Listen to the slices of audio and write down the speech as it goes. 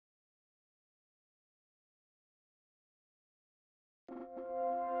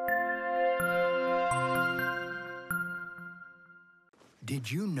Did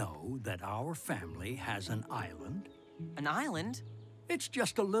you know that our family has an island? An island? It's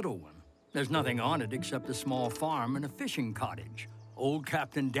just a little one. There's nothing on it except a small farm and a fishing cottage. Old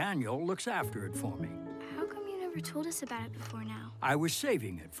Captain Daniel looks after it for me. How come you never told us about it before now? I was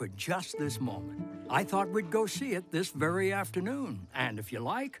saving it for just this moment. I thought we'd go see it this very afternoon. And if you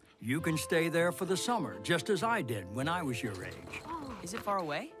like, you can stay there for the summer, just as I did when I was your age. Oh, is it far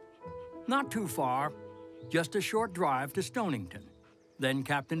away? Not too far. Just a short drive to Stonington. Then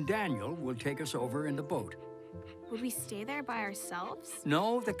Captain Daniel will take us over in the boat. Would we stay there by ourselves?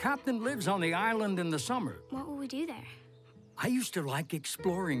 No, the captain lives on the island in the summer. What will we do there? I used to like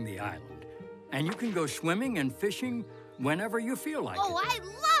exploring the island. And you can go swimming and fishing whenever you feel like it. I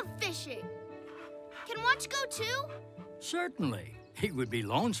love fishing! Can Watch go too? Certainly. He would be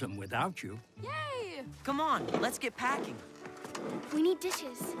lonesome without you. Yay! Come on, let's get packing. We need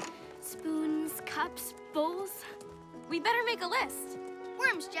dishes. Spoons, cups, bowls. We better make a list.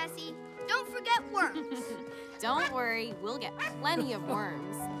 Worms, Jessie. Don't forget worms. Don't worry, we'll get plenty of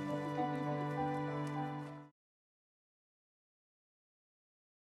worms.